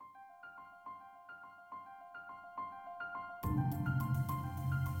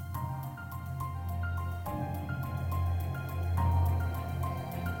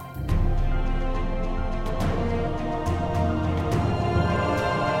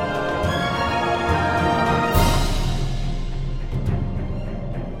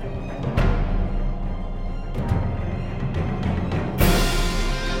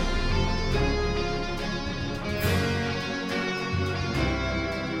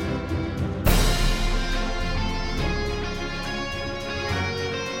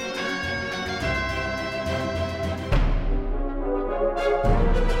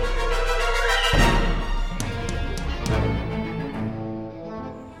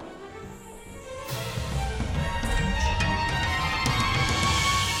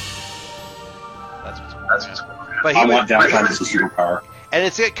But I want downtime as a superpower. And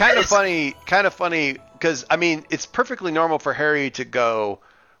it's kind of funny because, I mean, it's perfectly normal for Harry to go,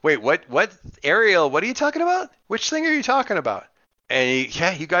 wait, what, Ariel, what are you talking about? Which thing are you talking about? And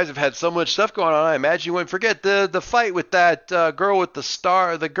you guys have had so much stuff going on. I imagine you wouldn't forget the fight with that girl with the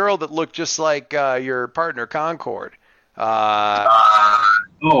star, the girl that looked just like your partner, Concord.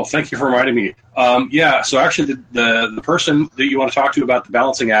 Oh, thank you for reminding me. Yeah, so actually the person that you want to talk to about the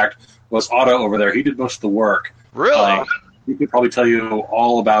balancing act was Otto over there. He did most of the work. Really? He could probably tell you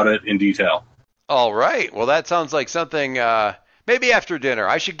all about it in detail. All right. Well, that sounds like something, maybe after dinner.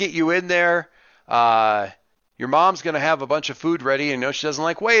 I should get you in there. Your mom's going to have a bunch of food ready, and she doesn't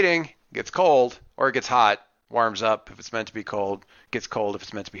like waiting. It gets cold, or it gets hot, warms up if it's meant to be cold, gets cold if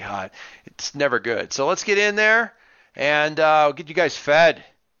it's meant to be hot. It's never good. So let's get in there, and I'll get you guys fed.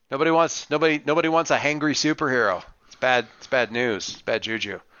 Nobody wants a hangry superhero. It's bad news. It's bad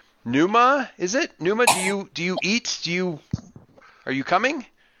juju. Numa, is it? Numa, do you eat? Are you coming?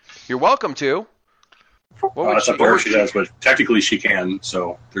 You're welcome to. That's up to her. She does, but technically she can.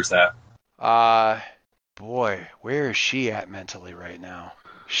 So there's that. Boy, where is she at mentally right now?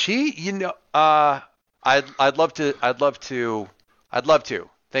 She, I'd love to.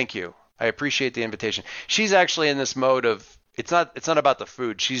 Thank you. I appreciate the invitation. She's actually in this mode of it's not about the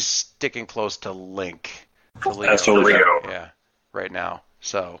food. She's sticking close to Link. That's totally fair. Yeah, right now.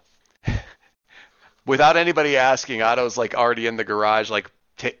 So. Without anybody asking, Otto's like already in the garage, like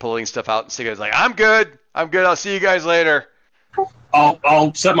pulling stuff out and singing. He's like, I'm good. I'll see you guys later.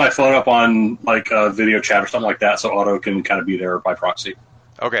 I'll set my phone up on like a video chat or something like that, so Otto can kind of be there by proxy.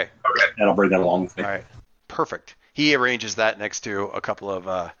 Okay. And I'll bring that along with me. All right. Perfect. He arranges that next to a couple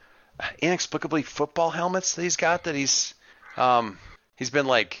of inexplicably football helmets that he's got that he's been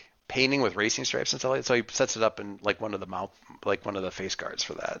like painting with racing stripes and stuff like that. So he sets it up in like one of the face guards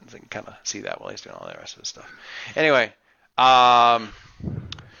for that, and so you can kind of see that while he's doing all the rest of his stuff. Anyway, so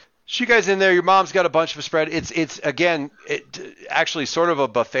you guys in there, your mom's got a bunch of spread. It's actually sort of a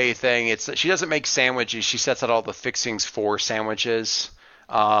buffet thing. She doesn't make sandwiches. She sets out all the fixings for sandwiches,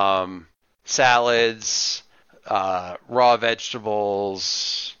 salads, raw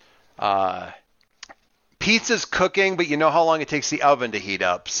vegetables, pizza's cooking, but you know how long it takes the oven to heat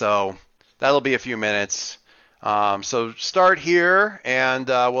up, so that'll be a few minutes. So start here, and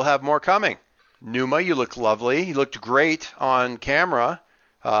we'll have more coming. Numa, you look lovely. You looked great on camera.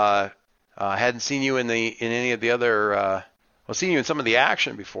 Hadn't seen you in any of the other. Seen you in some of the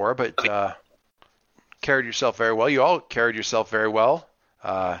action before, but carried yourself very well. You all carried yourself very well.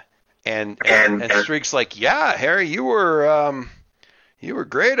 And Streak's like, yeah, Harry, you were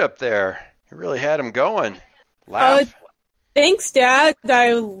great up there. You really had him going. Laugh. Thanks, Dad.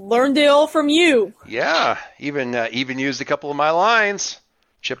 I learned it all from you. Yeah, even used a couple of my lines.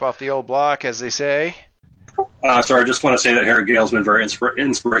 Chip off the old block, as they say. I just want to say that Harry Gale's been very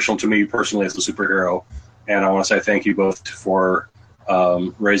inspirational to me personally as a superhero, and I want to say thank you both for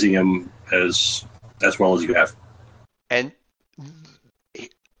raising him as well as you have. And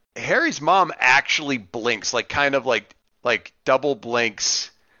Harry's mom actually blinks, like double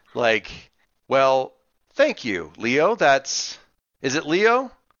blinks, like, well, thank you, Leo. Is it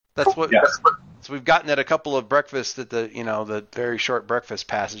Leo? That's what. Yes. So we've gotten at a couple of breakfast at the very short breakfast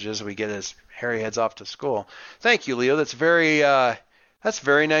passages we get as Harry heads off to school. Thank you, Leo. That's very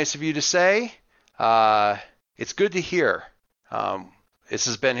nice of you to say. It's good to hear. This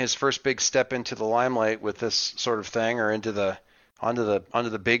has been his first big step into the limelight with this sort of thing, or onto the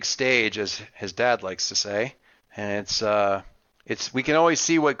big stage, as his dad likes to say. And it's we can always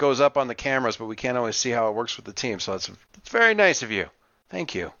see what goes up on the cameras, but we can't always see how it works with the team. So it's very nice of you.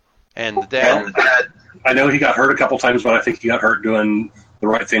 Thank you. And the dad. I know he got hurt a couple times, but I think he got hurt doing the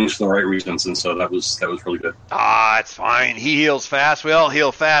right things for the right reasons, and so that was really good. It's fine. He heals fast. We all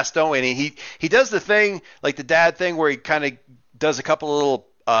heal fast, don't we? And he does the thing, like the dad thing, where he kind of does a couple of little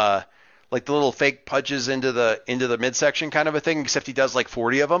like the little fake punches into the midsection kind of a thing, except he does like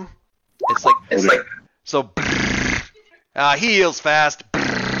 40 of them. It's like so. He heals fast,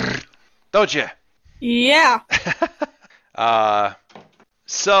 don't you? Yeah.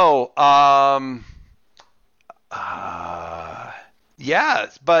 Yeah,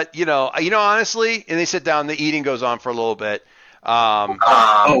 but honestly, and they sit down, the eating goes on for a little bit. While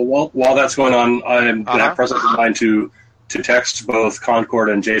that's going on, I'm going to have presence of mind to text both Concord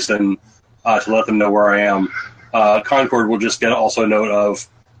and Jason to let them know where I am. Concord will just get also a note of,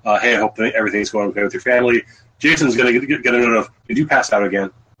 hey, I hope everything's going okay with your family. Jason's going to get a note of, did you pass out again?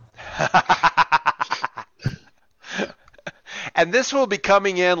 And this will be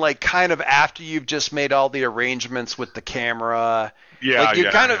coming in like kind of after you've just made all the arrangements with the camera. Yeah, like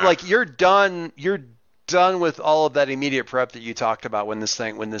you're kind of like you're done with all of that immediate prep that you talked about when this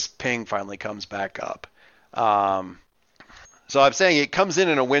ping finally comes back up. So I'm saying it comes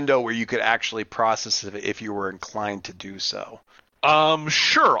in a window where you could actually process it if you were inclined to do so.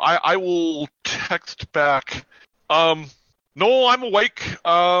 Sure. I will text back. Noel, I'm awake.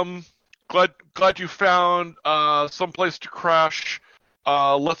 Glad you found someplace to crash.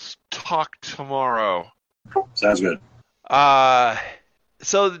 Let's talk tomorrow. Sounds good.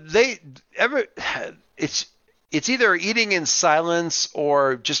 So it's either eating in silence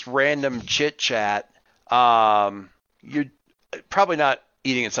or just random chit chat. You're probably not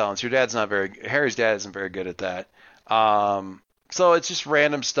eating in silence. Harry's dad isn't very good at that. So it's just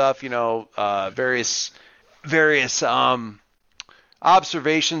random stuff, various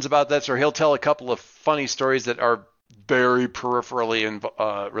observations about that. So he'll tell a couple of funny stories that are very peripherally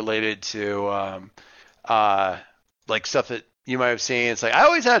related to like stuff that you might have seen. It's like, I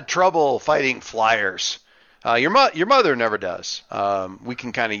always had trouble fighting flyers. Your mother never does. We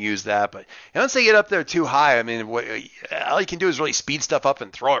can kind of use that, but once they get up there too high, I mean, all you can do is really speed stuff up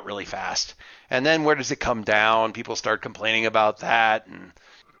and throw it really fast. And then where does it come down? People start complaining about that, and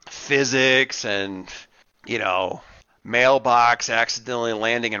physics, and mailbox accidentally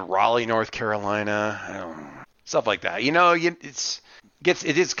landing in Raleigh, North Carolina, stuff like that.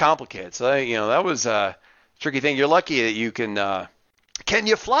 It is complicated. So that was a tricky thing. You're lucky that you can. Can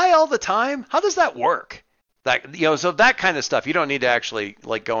you fly all the time? How does that work? So that kind of stuff, you don't need to actually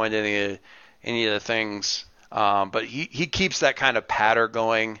like go into any of the things. But he keeps that kind of patter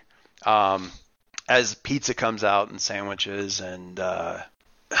going as pizza comes out and sandwiches. And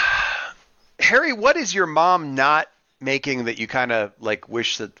Harry, what is your mom not making that you kind of like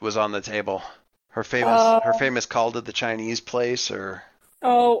wish that was on the table? Her famous call to the Chinese place, or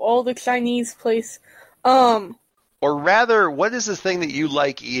the Chinese place. Or rather, what is the thing that you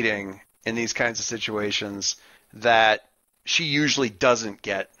like eating in these kinds of situations that she usually doesn't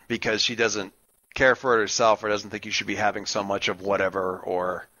get because she doesn't care for it herself or doesn't think you should be having so much of whatever,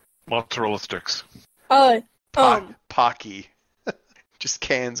 or mozzarella sticks. Pocky. Just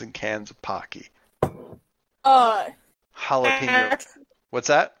cans and cans of Pocky. Jalapeno. What's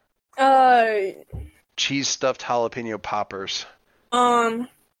that? Cheese stuffed jalapeno poppers.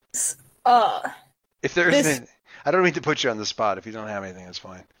 If there's I don't mean to put you on the spot. If you don't have anything, that's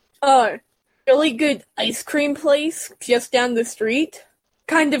fine. Really good ice cream place just down the street.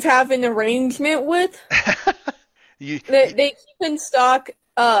 Kind of have an arrangement with. They keep in stock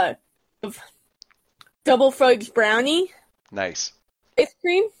of double fudge brownie. Nice. Ice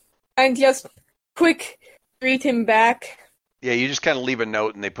cream, and just quick treat him back. Yeah, you just kind of leave a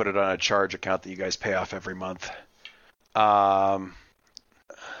note and they put it on a charge account that you guys pay off every month.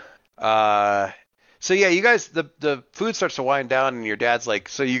 So yeah, you guys, the food starts to wind down and your dad's like,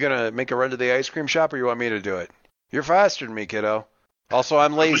 so you gonna make a run to the ice cream shop or you want me to do it? You're faster than me, kiddo. Also,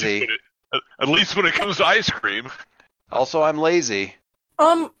 I'm lazy. At least when it comes to ice cream. Also, I'm lazy.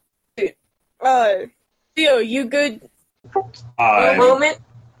 Theo, you good? A moment?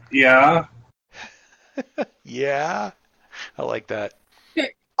 Yeah. Yeah. I like that.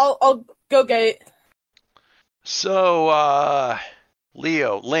 I'll go get it. So,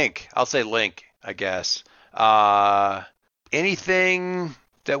 Link. I'll say Link, I guess. Anything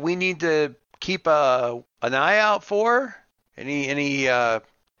that we need to keep an eye out for? Any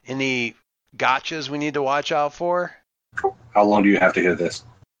gotchas we need to watch out for? How long do you have to hear this?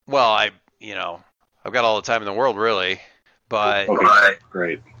 Well, I've got all the time in the world, really. But okay,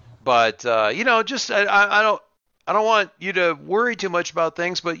 great. But just I don't want you to worry too much about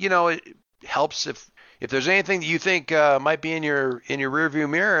things. But it helps if there's anything that you think might be in your rearview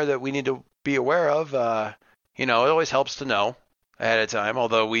mirror that we need to be aware of. It always helps to know ahead of time.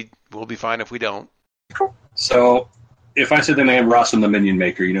 Although we'll be fine if we don't. So, if I say the name Rossum the Minion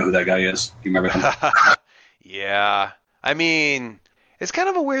Maker, you know who that guy is? Do you remember him? Yeah. I mean, It's kind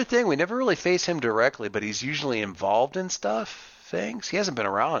of a weird thing. We never really face him directly, but he's usually involved in things. He hasn't been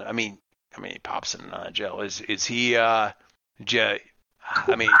around. I mean, he pops in jail. Is he? He's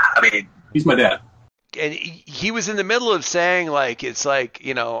my dad. And he was in the middle of saying, like, it's like,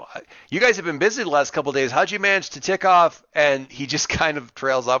 you guys have been busy the last couple of days. How'd you manage to tick off? And he just kind of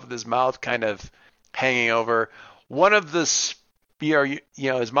trails off with his mouth kind of hanging over. One of the,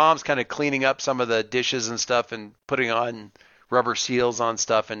 his mom's kind of cleaning up some of the dishes and stuff and putting on rubber seals on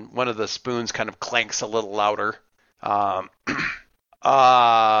stuff. And one of the spoons kind of clanks a little louder. Right.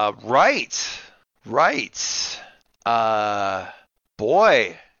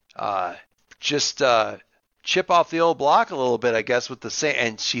 Boy. Just chip off the old block a little bit, I guess, with the same.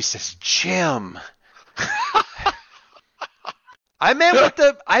 And she says, Jim. I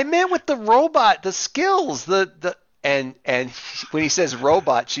meant with the robot, the skills, and when he says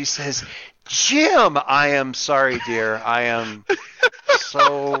robot, she says, Jim, I am sorry, dear. I am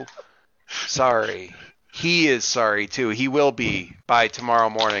so sorry. He is sorry too. He will be by tomorrow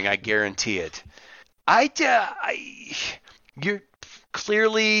morning. I guarantee it. You're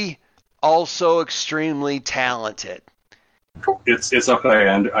clearly also extremely talented. It's okay,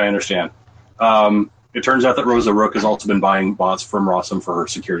 and I understand. It turns out that Rosa Rook has also been buying bots from Rossum for her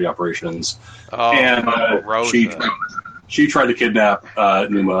security operations. And she tried to kidnap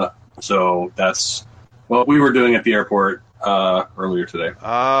Numa, so that's what we were doing at the airport earlier today.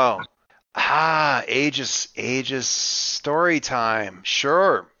 Oh. Aegis story time.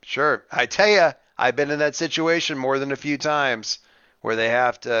 Sure. I tell you, I've been in that situation more than a few times where they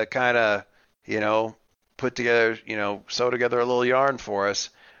have to kind of, put together, sew together a little yarn for us.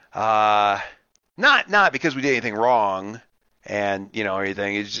 Not because we did anything wrong and,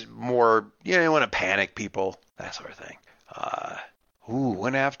 anything. It's just more, you don't want to panic people, that sort of thing.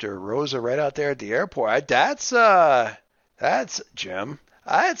 Went after Rosa right out there at the airport. That's Jim.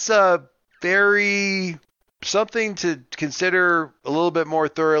 That's very something to consider a little bit more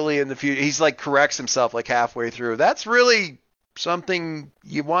thoroughly in the future. He's like corrects himself like halfway through. That's really something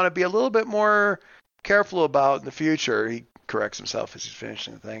you want to be a little bit more careful about in the future. He corrects himself as he's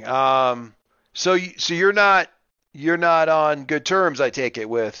finishing the thing. So you're not on good terms, I take it,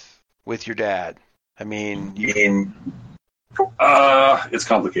 with your dad. I mean, it's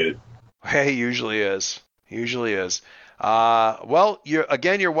complicated. Hey, usually is. Well,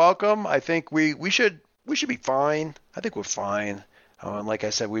 you're welcome. I think we should be fine. I think we're fine. And like I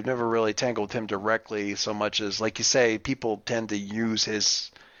said, we've never really tangled with him directly so much as, like you say, people tend to use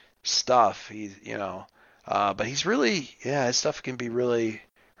his stuff. But he's really, his stuff can be really,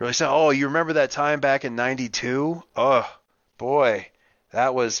 really sad. Oh, you remember that time back in '92? Oh, boy,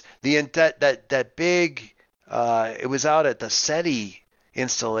 that was that big. It was out at the SETI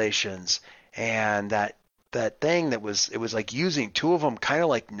installations, and that thing it was like using two of them kind of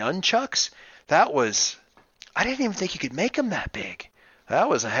like nunchucks. I didn't even think you could make them that big. That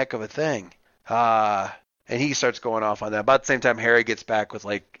was a heck of a thing. And he starts going off on that. About the same time, Harry gets back with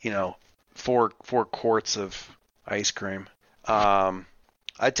 4 quarts of ice cream.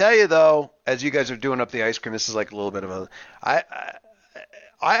 I tell you though, as you guys are doing up the ice cream, this is like a little bit of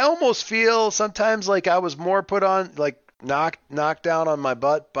I almost feel sometimes like I was more put on, like knocked down on my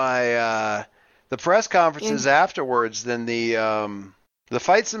butt by the press conferences afterwards than the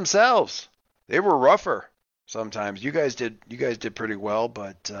fights themselves. They were rougher sometimes. You guys did pretty well,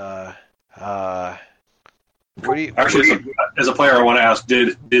 but what do you actually? As a player, I want to ask: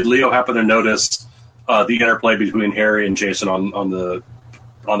 Did Leo happen to notice the interplay between Harry and Jason on the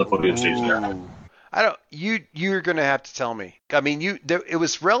podium stage there? I don't. You're gonna have to tell me. I mean, it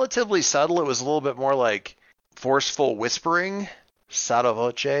was relatively subtle. It was a little bit more like forceful whispering, sotto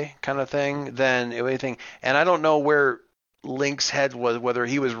voce kind of thing than anything. And I don't know where Link's head was, whether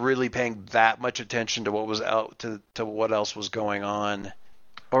he was really paying that much attention to what was out to what else was going on,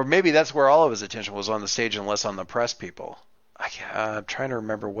 or maybe that's where all of his attention was, on the stage and less on the press people. I'm trying to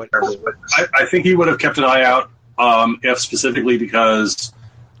remember what. I think he would have kept an eye out, if specifically because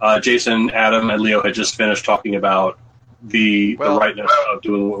Jason, Adam, and Leo had just finished talking about the rightness of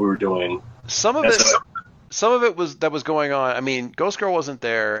doing what we were doing. Some of it was that was going on. I mean, Ghost Girl wasn't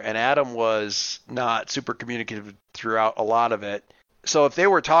there, and Adam was not super communicative throughout a lot of it. So if they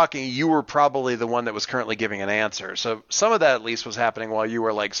were talking, you were probably the one that was currently giving an answer. So some of that at least was happening while you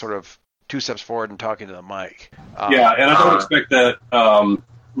were like sort of 2 steps forward and talking to the mic. Yeah, and I don't expect that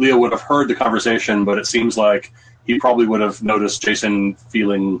Leo would have heard the conversation, but it seems like he probably would have noticed Jason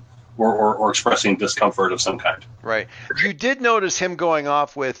feeling or expressing discomfort of some kind. Right. You did notice him going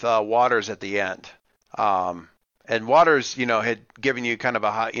off with Waters at the end. And Waters, had given you kind of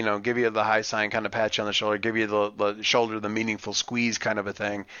a high, give you the high sign, kind of pat you on the shoulder, give you the shoulder, the meaningful squeeze kind of a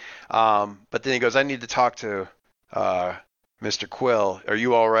thing. But then he goes, I need to talk to Mr. Quill. Are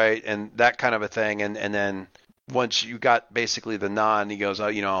you all right? And that kind of a thing. And then once you got basically the nod, he goes,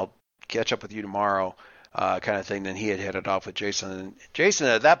 I'll catch up with you tomorrow. Kind of thing. Then he had hit it off with Jason. And Jason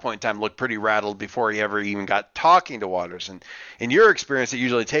at that point in time looked pretty rattled before he ever even got talking to Waters. And in your experience, it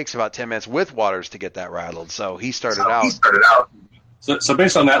usually takes about 10 minutes with Waters to get that rattled. So he started out. So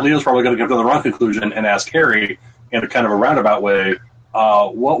based on that, Leo's probably going to come to the wrong conclusion and ask Harry in a kind of a roundabout way,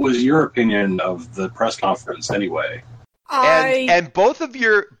 what was your opinion of the press conference anyway? And both of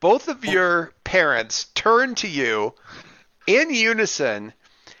your parents turn to you in unison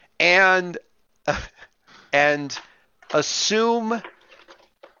and assume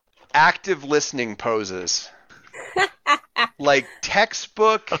active listening poses. Like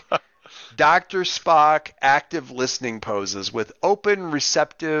textbook Dr. Spock active listening poses with open,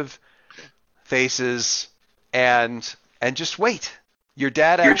 receptive faces and just wait. Your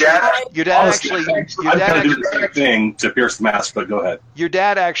dad actually do the same thing to pierce the mask, but go ahead. Your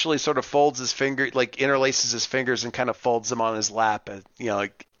dad actually sort of folds his finger, like interlaces his fingers and kind of folds them on his lap, and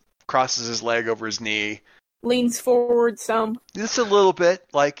like crosses his leg over his knee. Leans forward some. Just a little bit,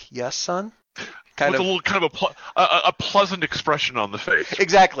 like, yes, son? With a little kind of a pleasant expression on the face.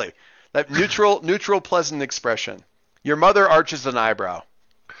 Exactly. That neutral, pleasant expression. Your mother arches an eyebrow.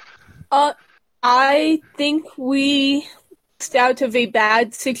 I think we out of a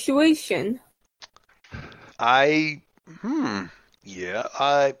bad situation. You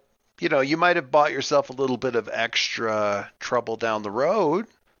might have bought yourself a little bit of extra trouble down the road,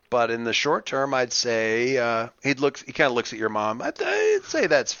 but in the short term, I'd say he kind of looks at your mom. I'd say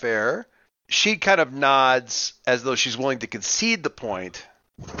that's fair. She kind of nods as though she's willing to concede the point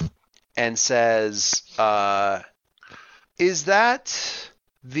and says, is that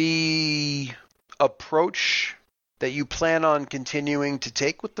the approach that you plan on continuing to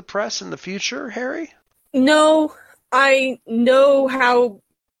take with the press in the future, Harry? No, I know how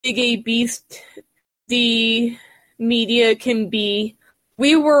big a beast the media can be.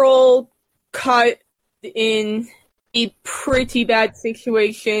 We were all caught in a pretty bad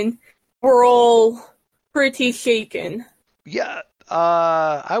situation. We're all pretty shaken. Yeah,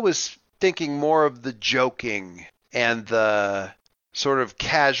 I was thinking more of the joking and the sort of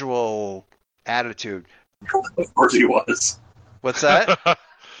casual attitude. Of course he was. What's that?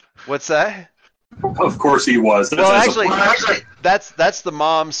 What's that? Of course he was. Actually, that's the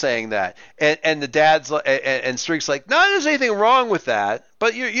mom saying that, and the dad's and Streak's like, no, there's anything wrong with that.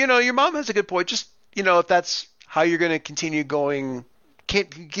 But your mom has a good point. Just if that's how you're going to continue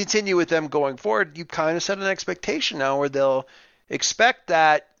with them going forward, you kind of set an expectation now where they'll expect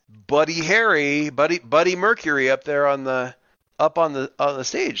that Buddy Mercury up there on the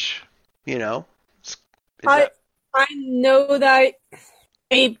stage. I know that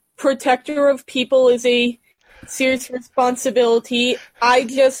a protector of people is a serious responsibility. I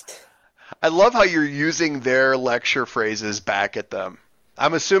love how you're using their lecture phrases back at them.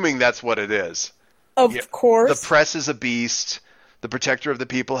 I'm assuming that's what it is. Of course. The press is a beast. The protector of the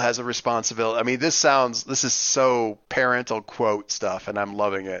people has a responsibility. I mean, this is so parental quote stuff, and I'm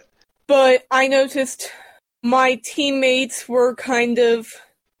loving it. But I noticed my teammates were kind of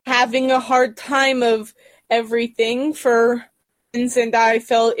having a hard time of everything and I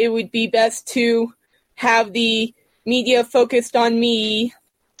felt it would be best to have the media focused on me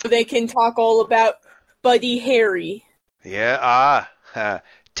so they can talk all about Buddy Harry. Yeah,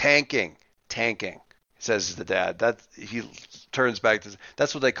 tanking, says the dad. That he turns back to,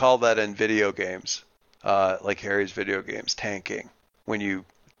 that's what they call that in video games, like Harry's video games, tanking. When you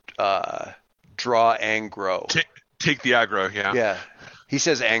draw aggro. Take the aggro, yeah. Yeah, he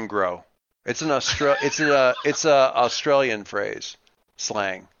says aggro. It's an Australian phrase,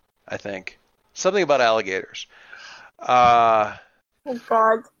 slang, I think. Something about alligators. Oh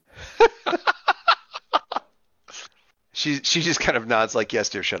God. She just kind of nods like, yes,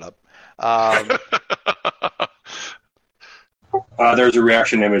 dear, shut up. There's a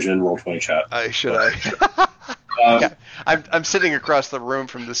reaction image in Roll20 chat. Yeah, I'm sitting across the room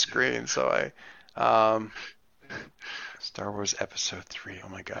from the screen, so Star Wars Episode 3. Oh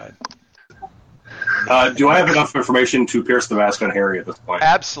my God. Do I have enough information to pierce the mask on Harry at this point?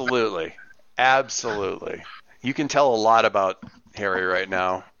 Absolutely. You can tell a lot about Harry right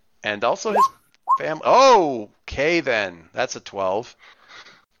now, and also his family. Oh, okay then. That's a 12.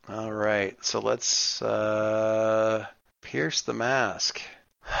 All right, so let's pierce the mask.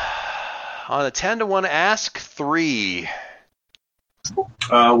 On a 10 to 1, ask 3.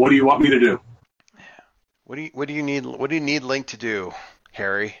 What do you want me to do? What do you need Link to do,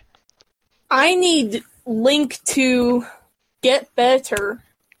 Harry? I need Link to get better.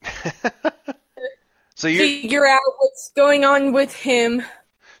 So you figure out what's going on with him.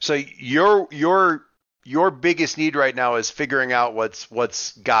 So your biggest need right now is figuring out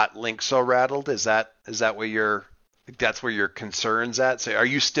what's got Link so rattled. Is that that's where your concerns at? So are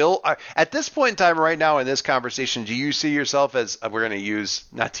you still at this point in time right now in this conversation? Do you see yourself as we're going to use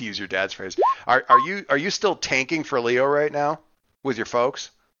not to use your dad's phrase? Are you still tanking for Leo right now with your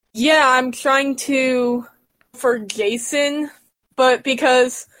folks? Yeah, I'm trying to for Jason, but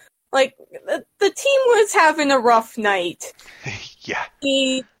because like the team was having a rough night. Yeah.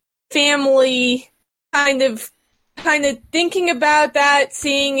 The family kind of thinking about that,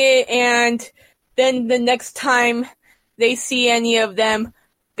 seeing it, and then the next time they see any of them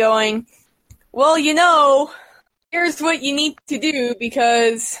going, well, here's what you need to do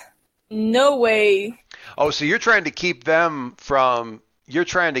because no way. Oh, so you're trying to keep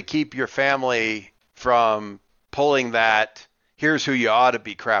your family from pulling that here's who you ought to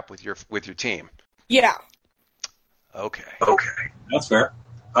be crap with your team. Yeah. Okay. That's fair.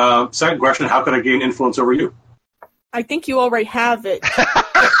 Second question, how can I gain influence over you? I think you already have it.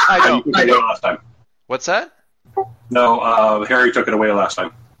 I know. You took it away last time. What's that? No, Harry took it away last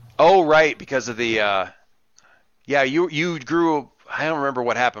time. Oh, right, because of the you grew. I don't remember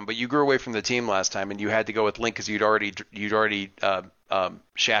what happened, but you grew away from the team last time, and you had to go with Link because you'd already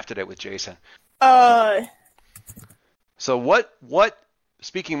shafted it with Jason. So what?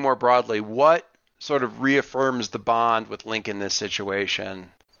 Speaking more broadly, what sort of reaffirms the bond with Link in this situation?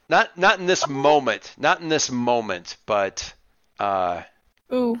 Not in this moment, but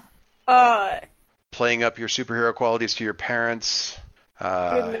playing up your superhero qualities to your parents,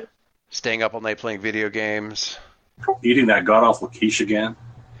 staying up all night playing video games, eating that god awful quiche again.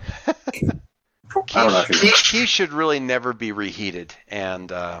 Quiche should really never be reheated,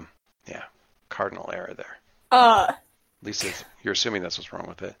 and cardinal error there. At least you're assuming that's what's wrong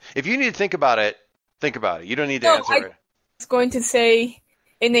with it. If you need to think about it. You don't need to answer it. I was going to say,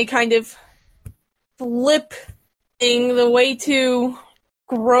 in a kind of flip thing, the way to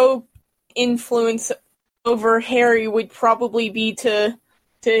grow influence over Harry would probably be to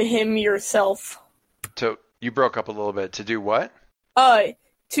him yourself. You broke up a little bit. To do what?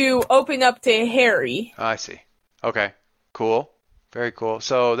 To open up to Harry. I see. Okay. Cool. Very cool.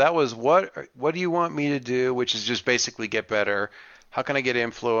 So that was what do you want me to do? Which is just basically get better. How can I get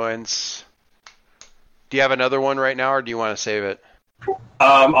influence? Do you have another one right now, or do you want to save it?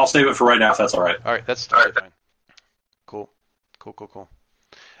 I'll save it for right now, if that's all right. All right, that's totally fine. Cool.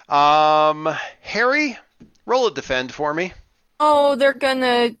 Harry, roll a defend for me. Oh, they're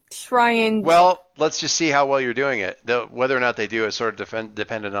gonna try and... Well, let's just see how well you're doing it. Whether or not they do is sort of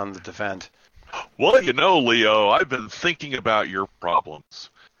dependent on the defend. Well, Leo, I've been thinking about your problems.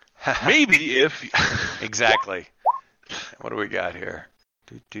 Maybe if... Exactly. What do we got here?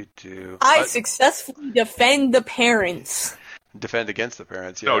 I successfully defend the parents. Defend against the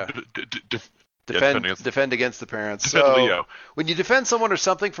parents, yeah. No, defend against the parents. Defend so, Leo. When you defend someone or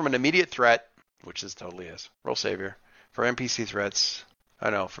something from an immediate threat, which this totally is, roll savior. For NPC threats, for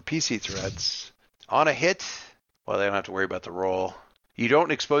PC threats, on a hit, well, they don't have to worry about the roll. You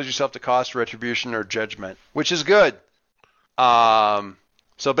don't expose yourself to cost, retribution, or judgment, which is good. So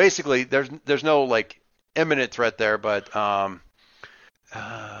basically, there's no, imminent threat there, but...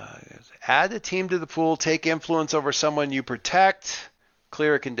 add a team to the pool, take influence over someone you protect,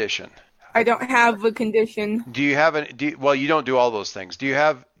 clear a condition. I don't have a condition. Do you have well, you don't do all those things. Do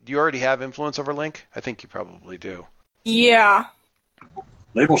you already have influence over Link? I think you probably do. Yeah.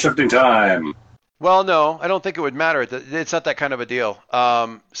 Label shifting time. Well, no, I don't think it would matter. It's not that kind of a deal.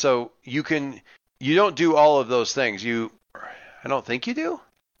 So you don't do all of those things. I don't think you do?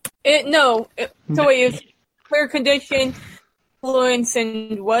 So it's clear condition, influence,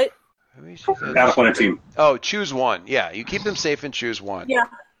 and what? Gotta play a team. Oh, choose one. Yeah, you keep them safe and choose one. Yeah,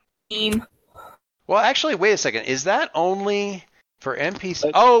 team. Well, actually, wait a second. Is that only for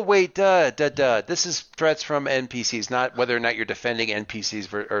NPCs? Oh, wait, This is threats from NPCs, not whether or not you're defending NPCs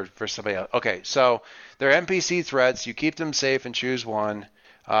for somebody else. Okay, so they're NPC threats. You keep them safe and choose one.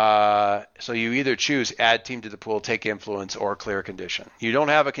 So you either choose add team to the pool, take influence, or clear a condition. You don't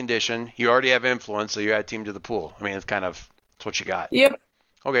have a condition. You already have influence, so you add team to the pool. I mean, it's what you got. Yep.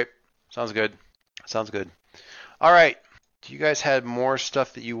 Okay. Sounds good. All right. Do you guys have more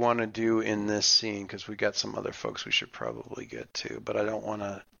stuff that you want to do in this scene? Because we got some other folks we should probably get to, but I don't want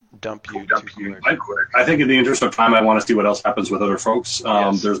to dump you too quick. I think in the interest of time, I want to see what else happens with other folks.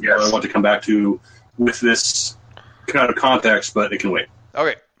 There's more I want to come back to with this kind of context, but it can wait.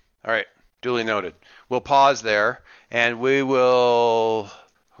 Okay. All right. Duly noted. we'll pause there, and we're going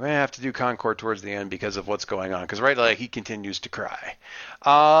to have to do Concord towards the end because of what's going on. Because he continues to cry.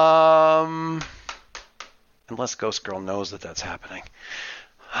 Unless Ghost Girl knows that that's happening.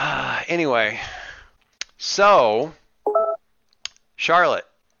 Anyway, so Charlotte,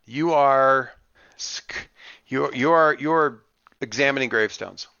 you are examining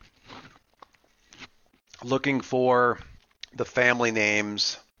gravestones, looking for the family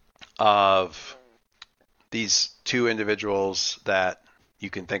names of these two individuals that you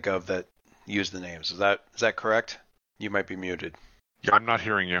can think of that use the names. Is that correct? You might be muted. Yeah, I'm not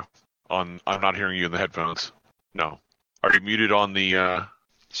hearing you. I'm not hearing you in the headphones. No. Are you muted on the?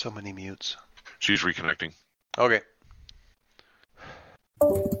 So many mutes. She's reconnecting. Okay.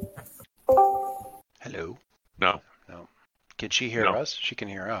 Hello. No. Can she hear us? She can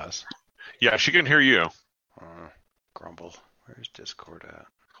hear us. Yeah, she can hear you. Grumble. Where's Discord at?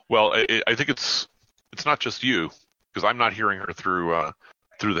 Well, I think it's not just you, because I'm not hearing her through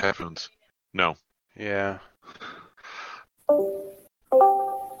the headphones. No. Yeah.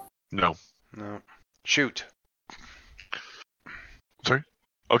 No. Shoot. Sorry?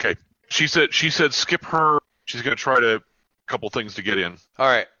 Okay. She said skip her. She's going to try a couple things to get in. All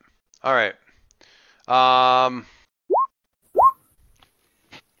right.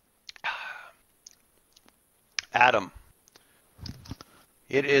 Adam.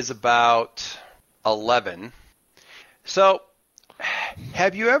 It is about 11. So,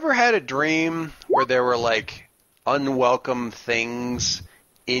 have you ever had a dream where there were like unwelcome things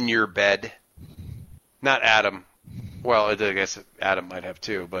in your bed? Not Adam. Well, I guess Adam might have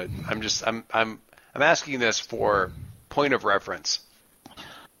too, but I'm asking this for point of reference.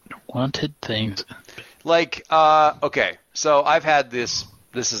 Wanted things. Like, okay, so I've had this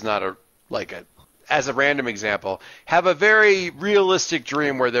is not as a random example, have a very realistic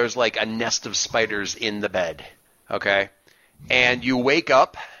dream where there's like a nest of spiders in the bed, okay? And you wake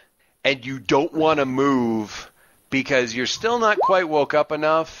up and you don't want to move because you're still not quite woke up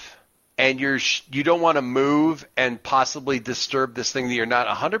enough. And you don't want to move and possibly disturb this thing that you're not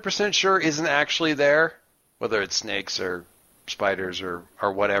 100% sure isn't actually there, whether it's snakes or spiders or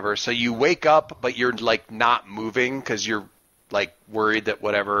whatever. So you wake up, but you're like not moving because you're like worried that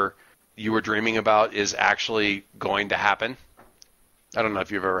whatever you were dreaming about is actually going to happen. I don't know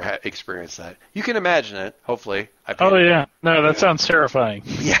if you've ever experienced that. You can imagine it, hopefully. Oh, yeah. No, that sounds terrifying.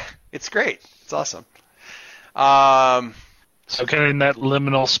 Yeah, it's great. It's awesome. So kind of in that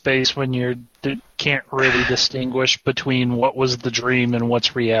liminal space when you can't really distinguish between what was the dream and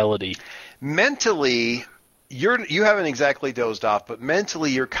what's reality. Mentally, you haven't exactly dozed off, but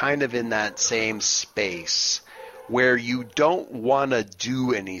mentally you're kind of in that same space where you don't want to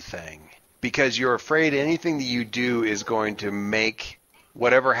do anything because you're afraid anything that you do is going to make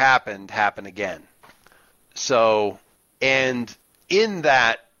whatever happened happen again. So, and in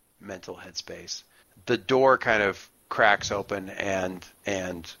that mental headspace, the door kind of cracks open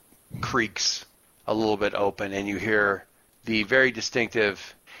and creaks a little bit open, and you hear the very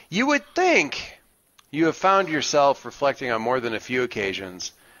distinctive, you would think you have found yourself reflecting on more than a few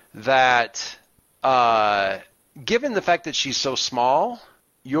occasions that given the fact that she's so small,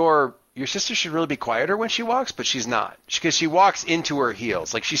 your sister should really be quieter when she walks, but she's not, because she walks into her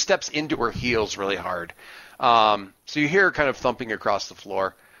heels, like she steps into her heels really hard. So you hear her kind of thumping across the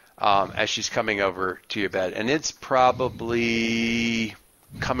floor as she's coming over to your bed, and it's probably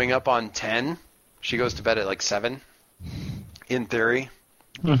coming up on 10. She goes to bed at like 7, in theory.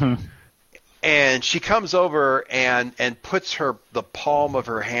 Mm-hmm. And she comes over and puts the palm of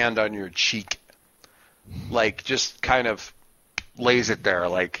her hand on your cheek, like just kind of lays it there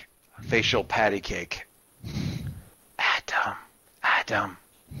like facial patty cake. Adam.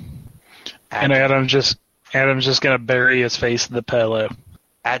 And Adam's just gonna bury his face in the pillow.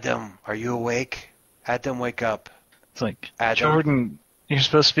 Adam, are you awake? Adam, wake up. It's like, Adam. Jordan, you're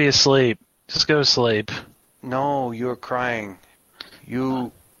supposed to be asleep. Just go to sleep. No, you're crying.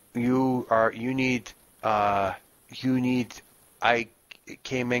 You need. I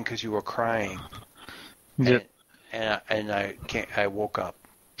came in because you were crying. Yep. And I can't. I woke up.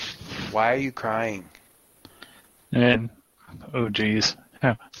 Why are you crying? And oh geez,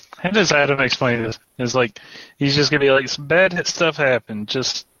 how does Adam explain this? It's like he's just gonna be like, some bad stuff happened.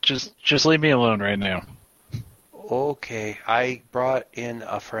 Just leave me alone right now. Okay, I brought in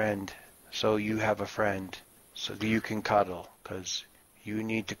a friend, so you have a friend, so that you can cuddle, because you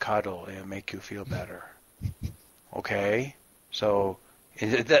need to cuddle and make you feel better. Okay? So,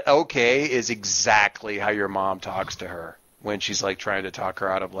 that okay is exactly how your mom talks to her when she's like trying to talk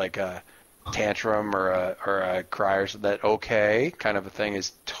her out of like a tantrum or a cry or that okay kind of a thing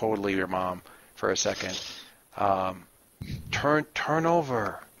is totally your mom for a second. Turn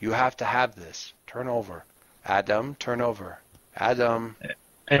over. You have to have this. Turn over. Adam, turn over. Adam.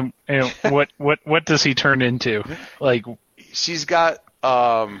 And what does he turn into? Like, she's got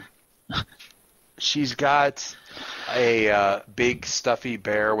a big stuffy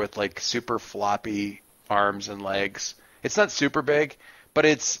bear with like super floppy arms and legs. It's not super big, but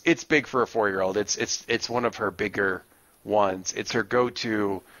it's big for a 4-year-old. It's one of her bigger ones. It's her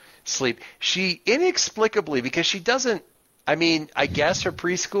go-to sleep. She inexplicably, because she doesn't, I mean, I guess her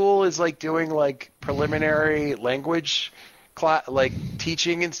preschool is like doing like preliminary language class, like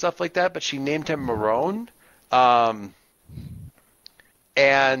teaching and stuff like that, but she named him Marone.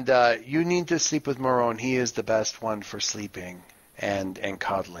 And you need to sleep with Marone. He is the best one for sleeping and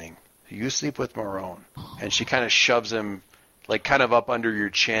cuddling. You sleep with Marone. And she kind of shoves him like kind of up under your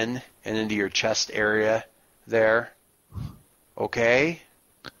chin and into your chest area there. Okay?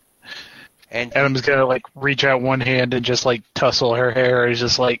 And Adam's gonna like reach out one hand and just like tussle her hair. It's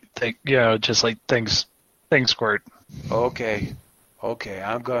just like things squirt. Okay,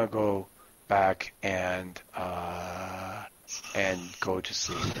 I'm gonna go back and go to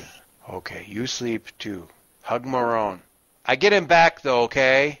sleep. Okay, you sleep too. Hug Marone. I get him back though,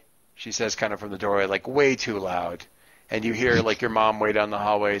 okay? She says kind of from the doorway, like way too loud. And you hear like your mom way down the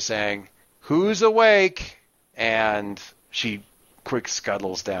hallway saying, "Who's awake?" And she quick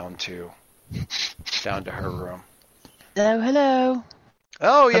scuttles down to her room. Hello.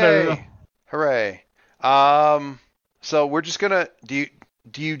 Oh, yay. Hello. Hooray. So we're just gonna do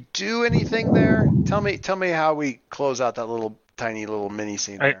you do anything there? Tell me how we close out that little tiny little mini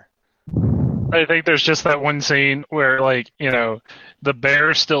scene there. I think there's just that one scene where, like, you know, the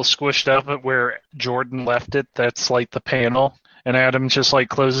bear's still squished up at where Jordan left it. That's like the panel, and Adam just like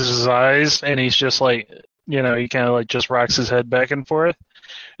closes his eyes, and he's just like, you know, he kind of like just rocks his head back and forth.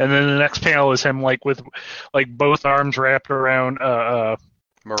 And then the next panel is him like with like both arms wrapped around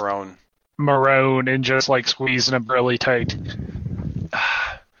Marone and just like squeezing him really tight.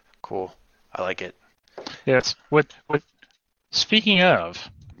 Cool. I like it. Yes. Speaking of,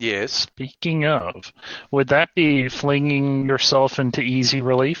 would that be flinging yourself into easy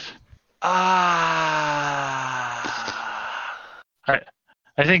relief?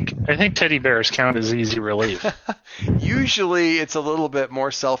 I think teddy bears count as easy relief. Usually it's a little bit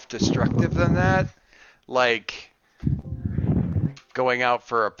more self-destructive than that, like going out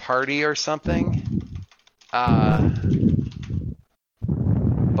for a party or something.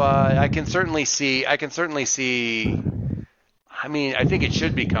 But I can certainly see. I mean, I think it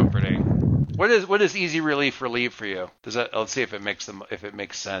should be comforting. What is easy relief for you? Let's see if it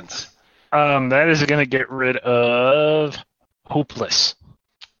makes sense. That is going to get rid of hopeless.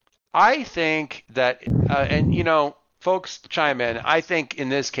 I think that, and you know, folks chime in. I think in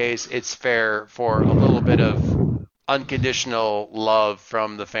this case, it's fair for a little bit of unconditional love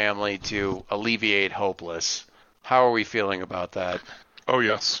from the family to alleviate hopeless. How are we feeling about that? Oh,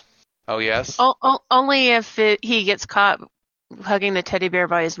 yes. Oh, yes? Only if he gets caught hugging the teddy bear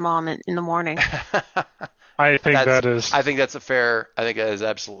by his mom in the morning. I think that is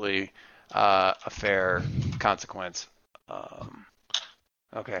absolutely a fair consequence.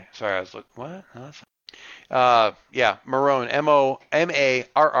 Okay, sorry, I was looking. What? No, yeah, Marone,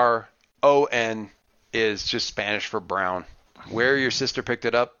 Marron, is just Spanish for brown. Where your sister picked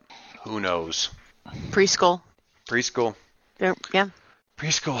it up, who knows? Preschool. Yeah.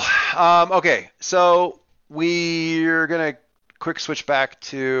 Preschool. Okay, so we're gonna quick switch back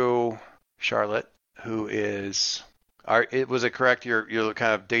to Charlotte, who is. Was it correct? You're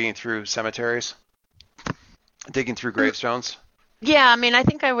kind of digging through cemeteries, digging through gravestones. Yeah, I mean, I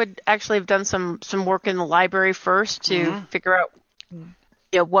think I would actually have done some work in the library first to figure out, you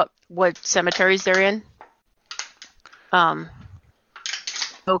know, what cemeteries they're in.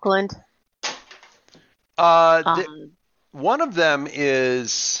 Oakland. One of them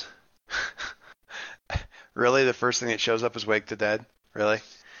is really the first thing that shows up is Wake the Dead. Really?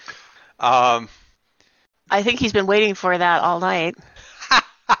 I think he's been waiting for that all night.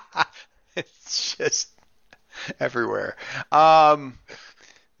 It's just everywhere. One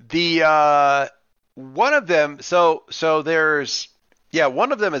of them. So there's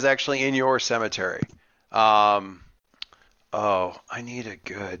one of them is actually in your cemetery. I need a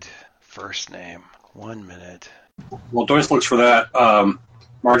good first name. 1 minute. Well, Joyce looks for that.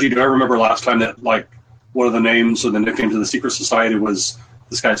 Margie, do I remember last time that like one of the names or the nicknames of the secret society was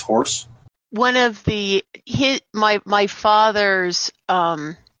this guy's horse? One of my father's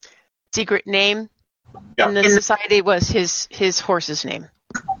secret name in the society was his horse's name.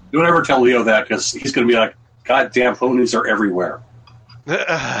 Don't ever tell Leo that because he's going to be like, God damn, ponies are everywhere.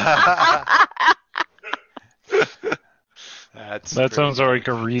 That sounds like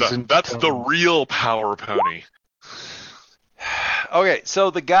a reason. That's the real power pony. Okay,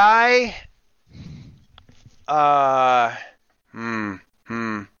 so the guy. Yeah, I'm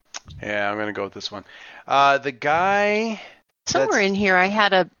gonna go with this one. The guy. Somewhere in here, I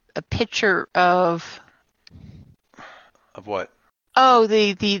had a picture of. Of what? Oh,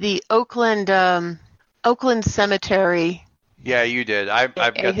 the Oakland Cemetery. Yeah, you did. I've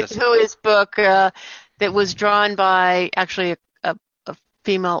got this. His book that was drawn by actually a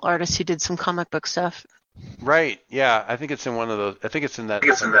female artist who did some comic book stuff. Right. Yeah, I think it's in one of those. I think it's in that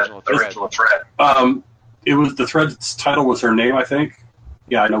original thread. It was the thread's title was her name, I think.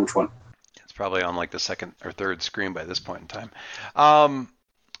 Yeah, I know which one. It's probably on like the second or third screen by this point in time.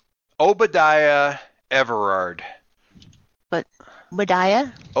 Obadiah Everard. But Obadiah?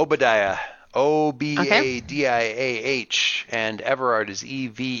 Obadiah. Obadiah, and Everard is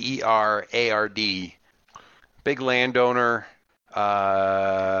Everard. Big landowner,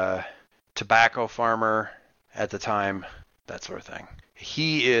 tobacco farmer at the time, that sort of thing.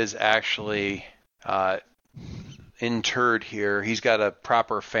 He is actually interred here. He's got a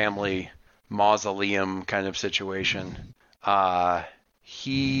proper family mausoleum kind of situation.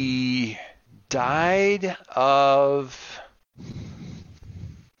 He died of,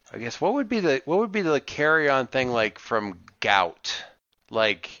 I guess, what would be the carry-on thing like from gout?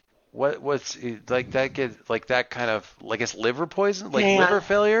 Like what's like that get like that kind of like it's liver poison, like liver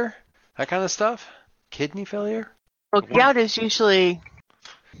failure, that kind of stuff, kidney failure. Well, gout is usually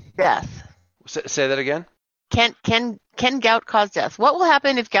death. Say that again. Can gout cause death? What will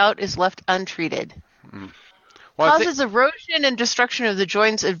happen if gout is left untreated? Well, causes erosion and destruction of the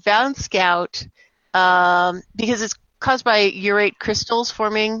joints. Advanced gout, because it's caused by urate crystals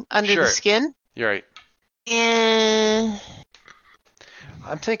forming under the skin. You're right.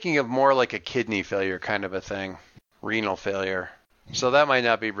 I'm thinking of more like a kidney failure kind of a thing, renal failure. So that might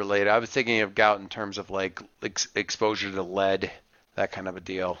not be related. I was thinking of gout in terms of like exposure to lead, that kind of a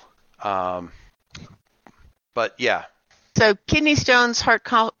deal. But yeah. So kidney stones,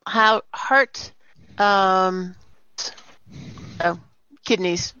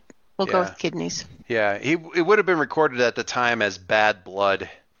 kidneys. We'll go with kidneys. Yeah, it would have been recorded at the time as bad blood.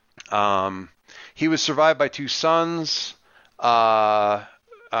 He was survived by two sons, one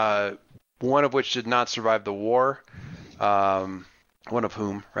of which did not survive the war. One of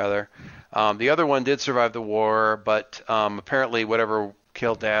whom, rather. The other one did survive the war, but apparently whatever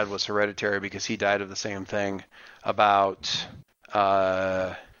killed Dad was hereditary because he died of the same thing about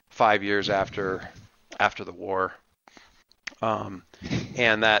 5 years after the war.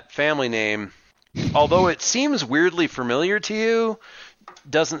 And that family name, although it seems weirdly familiar to you, he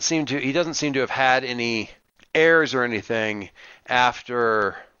doesn't seem to have had any heirs or anything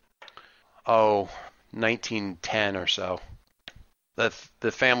after 1910 or so.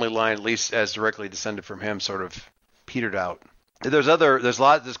 The family line, at least as directly descended from him, sort of petered out. There's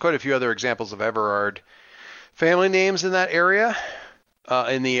quite a few other examples of Everard family names in that area,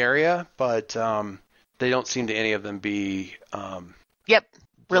 but they don't seem to any of them be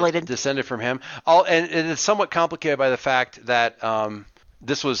related, descended from him. And it's somewhat complicated by the fact that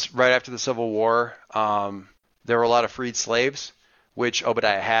this was right after the Civil War. There were a lot of freed slaves, which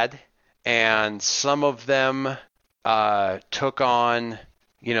Obadiah had, and some of them took on,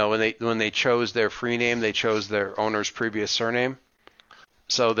 when they chose their free name, they chose their owner's previous surname.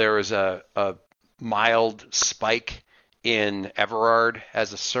 So there was a mild spike in Everard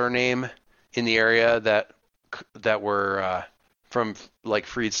as a surname in the area that were from like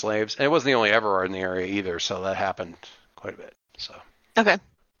freed slaves, and it wasn't the only Everard in the area either. So that happened quite a bit. So okay,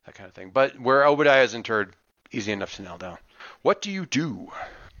 that kind of thing. But where Obadiah is interred, easy enough to nail down. What do you do?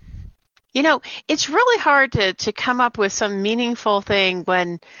 It's really hard to come up with some meaningful thing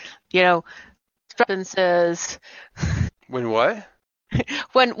when, Strapon says. When what?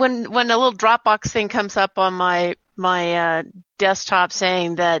 When a little Dropbox thing comes up on my desktop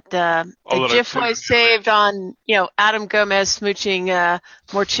saying that the GIF was saved on Adam Gomez smooching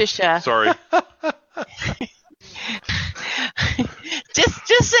Morticia. Sorry.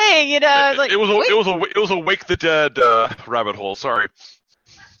 just saying, it was a Wake the Dead rabbit hole. Sorry.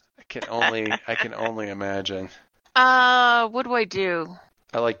 I can only imagine. What do I do?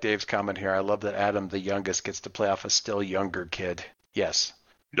 I like Dave's comment here. I love that Adam, the youngest, gets to play off a still younger kid. Yes.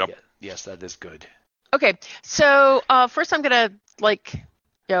 Yep. Yeah, yes, that is good. Okay, so first I'm gonna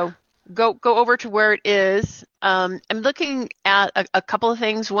go over to where it is. I'm looking at a couple of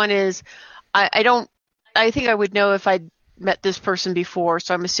things. One is I think I would know if I'd met this person before,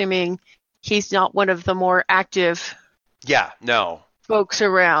 so I'm assuming he's not one of the more active. Yeah. No. Folks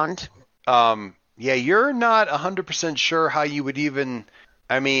around. Yeah, you're not 100% sure how you would even.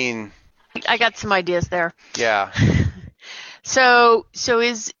 I mean, I got some ideas there. Yeah. So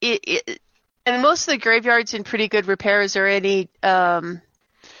is it and most of the graveyard's in pretty good repair. Is there any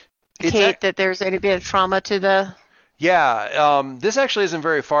Kate, that there's any bit of trauma to the? Yeah, this actually isn't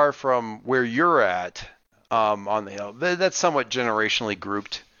very far from where you're at on the hill. That's somewhat generationally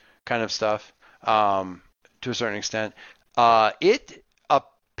grouped kind of stuff to a certain extent. It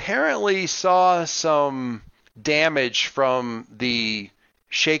apparently saw some damage from the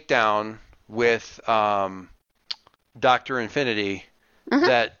shakedown with Dr. Infinity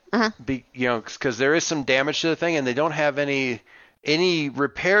that, because there is some damage to the thing, and they don't have any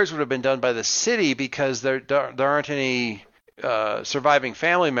repairs would have been done by the city because there aren't any surviving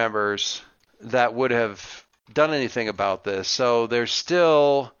family members that would have done anything about this. So there's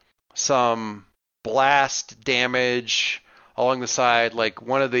still some blast damage along the side, like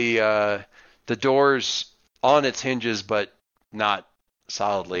one of the doors on its hinges, but not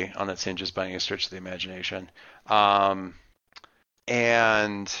solidly on its hinges by any stretch of the imagination. And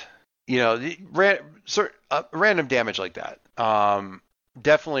random damage like that.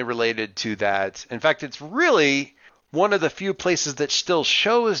 Definitely related to that. In fact, it's really one of the few places that still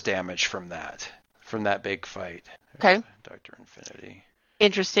shows damage from that big fight. Okay. Dr. Infinity.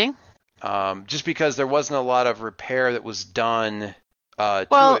 Interesting. Just because there wasn't a lot of repair that was done to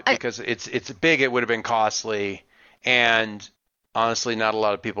it, because it's big, it would have been costly, and honestly, not a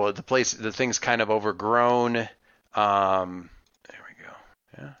lot of people. The thing's kind of overgrown. There we go.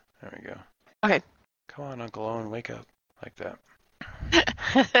 Yeah, there we go. Okay. Come on, Uncle Owen, wake up like that.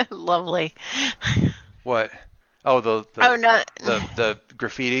 Lovely. What? Oh, the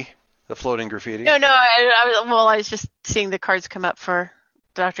graffiti, the floating graffiti. No. I was just seeing the cards come up for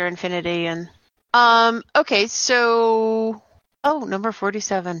Dr. Infinity, and okay, so number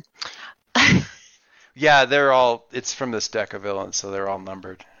 47. Yeah, they're all. It's from this deck of villains, so they're all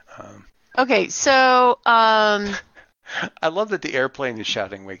numbered. Okay, so I love that the airplane is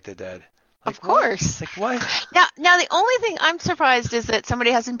shouting "Wake the Dead." Of course. Like what? Now the only thing I'm surprised is that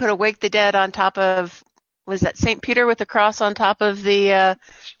somebody hasn't put a "Wake the Dead" on top of, was that St. Peter with the cross on top of the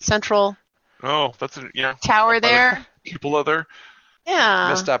central Tower tower there? People there. Yeah.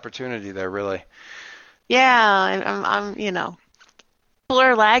 Missed opportunity there, really. Yeah, I'm people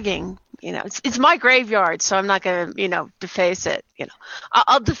are lagging. It's my graveyard, so I'm not going to, deface it.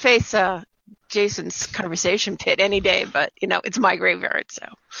 I'll deface Jason's conversation pit any day, but it's my graveyard, so.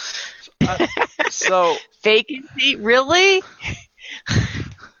 So vacancy, really?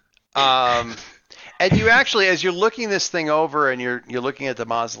 And you actually, as you're looking this thing over and you're looking at the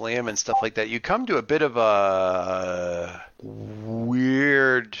mausoleum and stuff like that, you come to a bit of a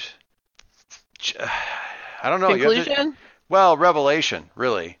weird, I don't know. Conclusion? Revelation,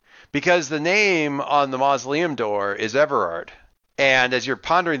 really. Because the name on the mausoleum door is Everard. And as you're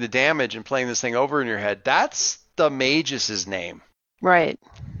pondering the damage and playing this thing over in your head, that's the Magus' name. Right.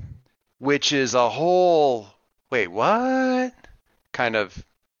 Which is a whole, wait, what? Kind of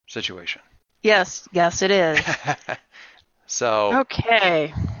situation. Yes, it is. So.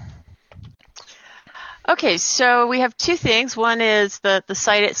 Okay, so we have two things. One is the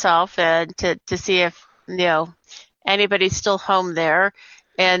site itself, and to see if, anybody's still home there.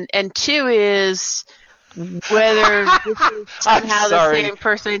 And two is whether this is somehow the same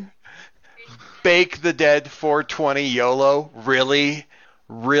person. Bake the Dead 420 YOLO? Really?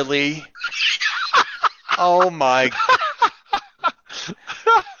 Oh my.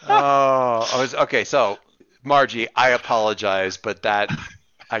 Okay, so Margie, I apologize, but that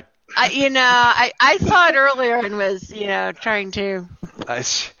I saw it earlier and was, trying to.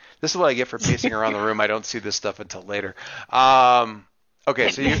 This is what I get for pacing around the room. I don't see this stuff until later.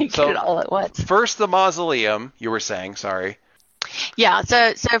 Okay, so you get it all at once. First the mausoleum, you were saying, sorry. Yeah,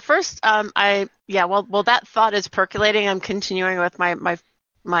 so first while that thought is percolating, I'm continuing with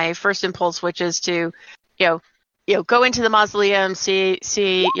my first impulse, which is to go into the mausoleum, see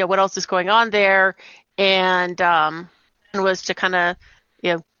what else is going on there, and was to kind of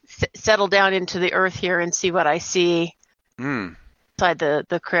settle down into the earth here and see what I see inside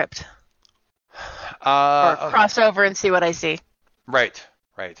the crypt, or cross over and see what I see. Right.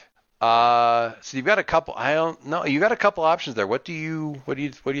 So you've got a couple. I don't know. You got a couple options there. What do you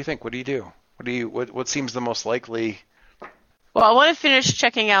think? What do you do? What seems the most likely? Well, I want to finish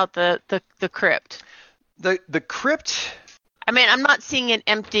checking out the crypt. The crypt. I mean, I'm not seeing an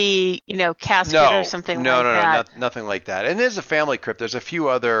empty, casket or something like that. No, nothing like that. And there's a family crypt. There's a few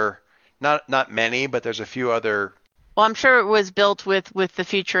other, not many, but there's a few other. Well, I'm sure it was built with the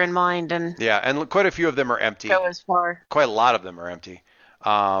future in mind, and yeah, and quite a few of them are empty. Go as far. Quite a lot of them are empty.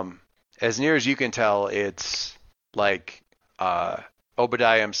 as near as you can tell, it's like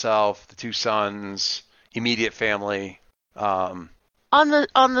Obadiah himself, the 2 sons, immediate family. On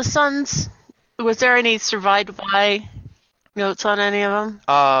the sons, was there any survived by notes on any of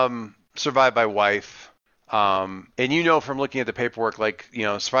them? Survived by wife. And from looking at the paperwork,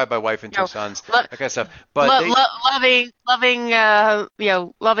 survived by wife and 2 sons, that kind of stuff. But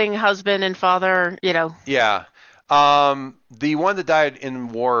loving husband and father, Yeah. The one that died in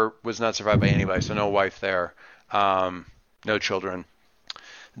war was not survived by anybody, so no wife there. No children.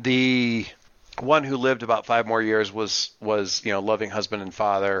 The one who lived about 5 more years was loving husband and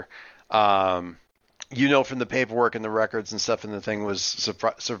father. From the paperwork and the records and stuff, and the thing was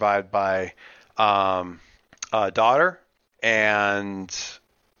survived by a daughter, and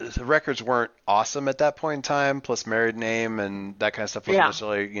the records weren't awesome at that point in time, plus married name and that kind of stuff wasn't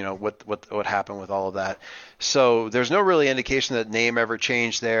necessarily, what happened with all of that. So there's no really indication that name ever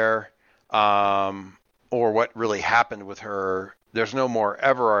changed there, or what really happened with her. There's no more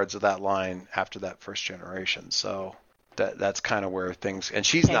Everards of that line after that first generation. So that's kind of where things, and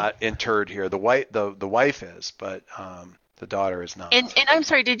she's not interred here. The wife is, but the daughter is not. And I'm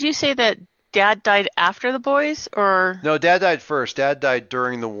sorry, did you say that Dad died after the boys, or? No, Dad died first. Dad died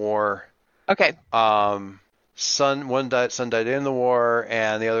during the war. Okay. Son died in the war,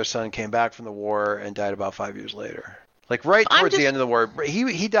 and the other son came back from the war and died about 5 years later. Like right towards the end of the war.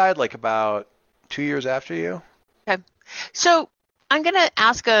 He died like about 2 years after you. Okay. So I'm gonna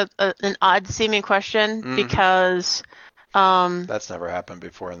ask an odd seeming question because that's never happened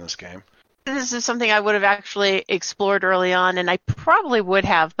before in this game. This is something I would have actually explored early on, and I probably would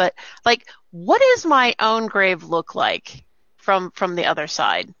have, but what does my own grave look like from the other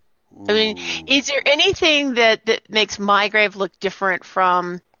side? Ooh. I mean, is there anything that makes my grave look different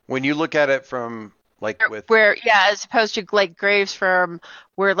from when you look at it from as opposed to graves from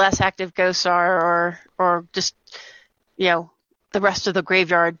where less active ghosts are, or just the rest of the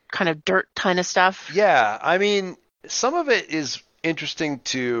graveyard kind of dirt kind of stuff? Yeah, I mean, some of it is interesting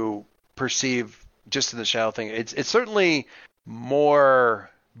to perceive just in the shadow thing. It's certainly more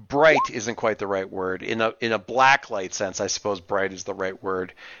bright isn't quite the right word. In a black light sense, I suppose bright is the right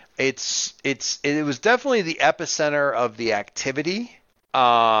word. It was definitely the epicenter of the activity.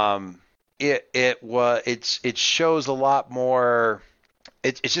 It shows a lot more.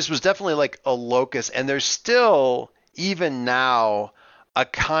 It just was definitely like a locus, and there's still even now a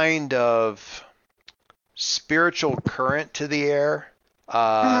kind of spiritual current to the air.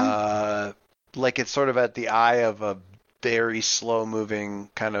 Like it's sort of at the eye of a very slow moving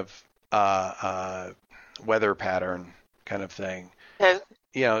kind of weather pattern kind of thing. Okay.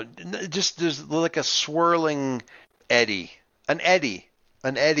 Just there's like a swirling eddy, an eddy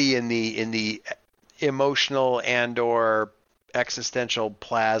in the emotional and or existential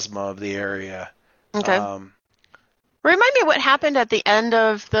plasma of the area. Okay. Remind me what happened at the end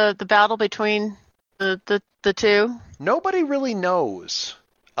of the battle between the two? Nobody really knows.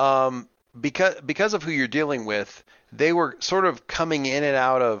 Because of who you're dealing with, they were sort of coming in and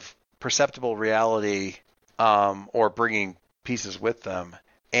out of perceptible reality, or bringing pieces with them.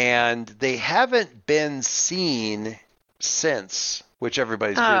 And they haven't been seen since, which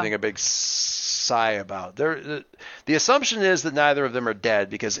everybody's breathing a big sigh about. The assumption is that neither of them are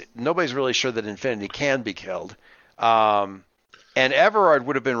dead, because nobody's really sure that Infinity can be killed. And Everard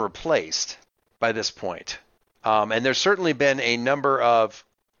would have been replaced by this point. And there's certainly been a number of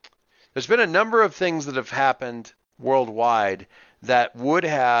things that have happened worldwide that would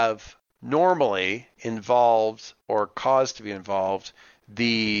have normally involved or caused to be involved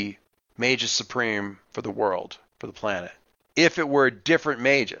the Magus Supreme for the world, for the planet, if it were different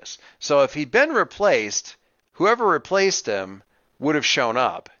mages. So if he'd been replaced, whoever replaced him would have shown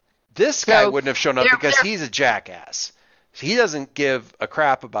up. This guy wouldn't have shown up because he's a jackass. He doesn't give a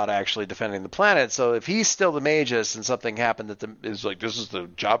crap about actually defending the planet. So if he's still the Magus and something happened that is like, this is the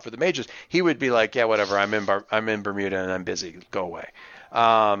job for the Magus, he would be like, yeah, whatever. I'm in Bermuda and I'm busy. Go away.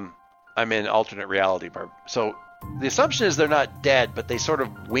 I'm in alternate reality. So the assumption is they're not dead, but they sort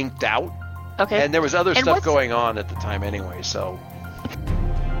of winked out. Okay. And there was other stuff going on at the time anyway. So